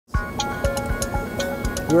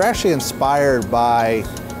We were actually inspired by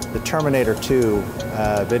the Terminator 2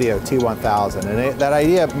 video T-1000, and that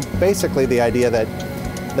idea, basically the idea that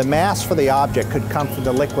the mass for the object could come from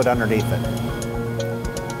the liquid underneath it.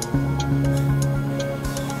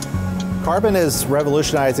 Carbon is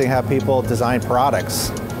revolutionizing how people design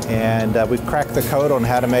products, and we've cracked the code on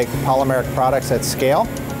how to make polymeric products at scale,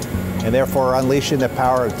 and therefore unleashing the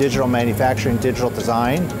power of digital manufacturing, digital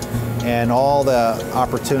design, and all the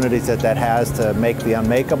opportunities that that has to make the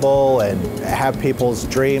unmakeable and have people's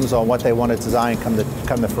dreams on what they want to design come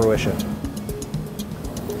to fruition.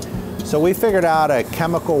 So we figured out a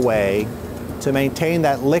chemical way to maintain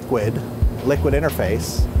that liquid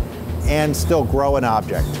interface and still grow an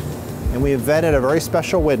object. And we invented a very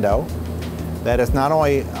special window that is not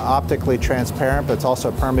only optically transparent, but it's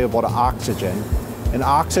also permeable to oxygen. And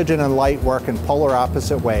oxygen and light work in polar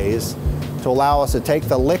opposite ways to allow us to take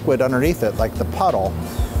the liquid underneath it, like the puddle,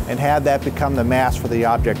 and have that become the mass for the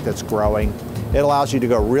object that's growing. It allows you to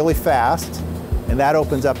go really fast, and that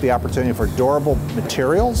opens up the opportunity for durable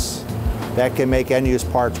materials that can make end-use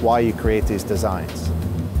parts while you create these designs.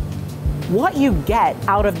 What you get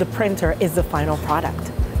out of the printer is the final product.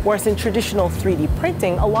 Whereas in traditional 3D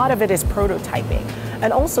printing, a lot of it is prototyping.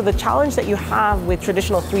 And also the challenge that you have with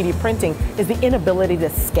traditional 3D printing is the inability to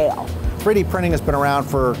scale. 3D printing has been around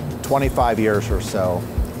for 25 years or so,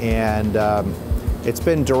 and it's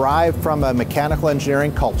been derived from a mechanical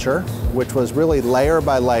engineering culture, which was really layer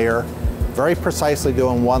by layer, very precisely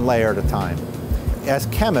doing one layer at a time. As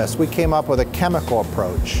chemists, we came up with a chemical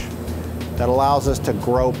approach that allows us to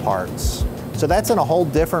grow parts. So that's in a whole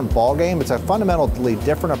different ballgame. It's a fundamentally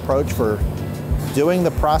different approach for doing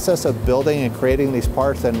the process of building and creating these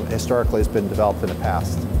parts than historically has been developed in the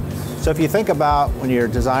past. So if you think about when you're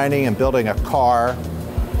designing and building a car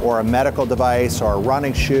or a medical device or a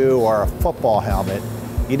running shoe or a football helmet,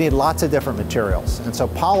 you need lots of different materials. And so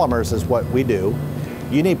polymers is what we do.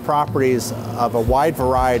 You need properties of a wide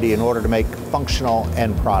variety in order to make functional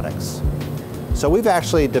end products. So we've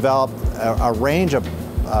actually developed a range of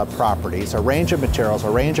properties, a range of materials, a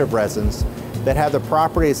range of resins that have the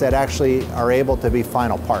properties that actually are able to be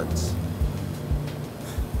final parts.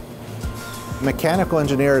 Mechanical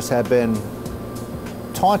engineers have been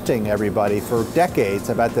taunting everybody for decades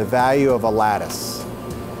about the value of a lattice.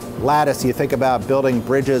 Lattice, you think about building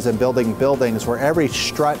bridges and building buildings where every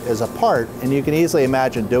strut is a part, and you can easily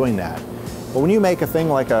imagine doing that. But when you make a thing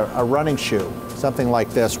like a running shoe, something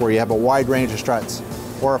like this where you have a wide range of struts,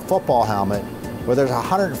 or a football helmet where there's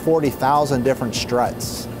 140,000 different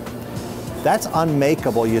struts, that's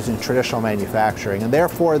unmakeable using traditional manufacturing, and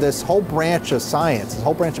therefore this whole branch of science, this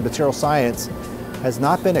whole branch of material science has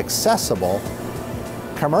not been accessible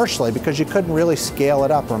commercially because you couldn't really scale it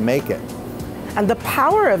up or make it. And the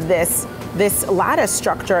power of this lattice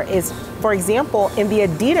structure is, for example, in the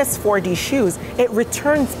Adidas 4D shoes, it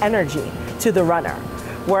returns energy to the runner.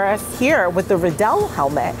 Whereas here with the Riddell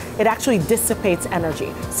helmet, it actually dissipates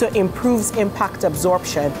energy. So it improves impact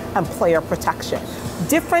absorption and player protection.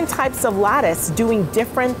 Different types of lattice doing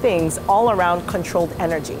different things all around controlled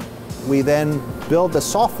energy. We then build the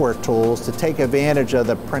software tools to take advantage of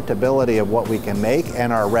the printability of what we can make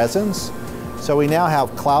and our resins. So we now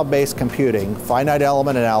have cloud-based computing, finite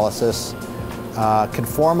element analysis,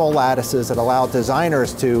 conformal lattices that allow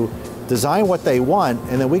designers to design what they want,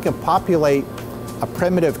 and then we can populate a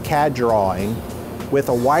primitive CAD drawing with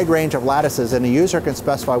a wide range of lattices, and the user can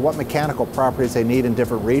specify what mechanical properties they need in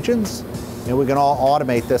different regions, and we can all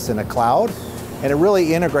automate this in a cloud. And it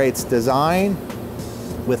really integrates design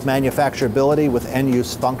with manufacturability, with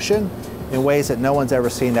end-use function in ways that no one's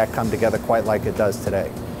ever seen that come together quite like it does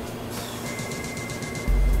today.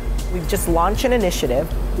 We've just launched an initiative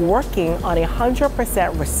working on 100%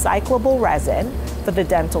 recyclable resin for the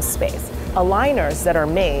dental space. Aligners that are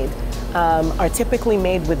made are typically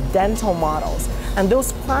made with dental models, and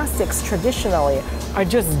those plastics traditionally are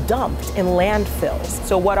just dumped in landfills.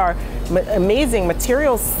 So what our amazing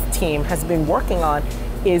materials team has been working on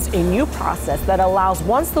is a new process that allows,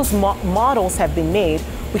 once those models have been made,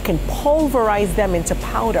 we can pulverize them into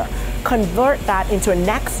powder, convert that into a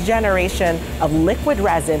next generation of liquid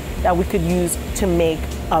resin that we could use to make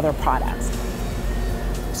other products.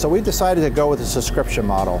 So we decided to go with a subscription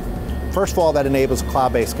model. First of all, that enables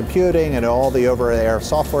cloud-based computing and all the over-the-air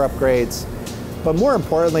software upgrades. But more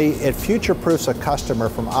importantly, it future-proofs a customer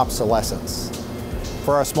from obsolescence.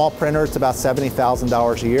 For our small printer, it's about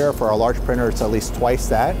 $70,000 a year. For our large printer, it's at least twice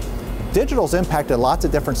that. Digital's impacted lots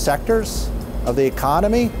of different sectors of the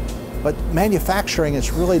economy, but manufacturing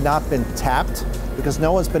has really not been tapped because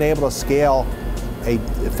no one's been able to scale a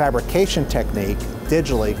fabrication technique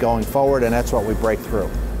digitally going forward, and that's what we break through.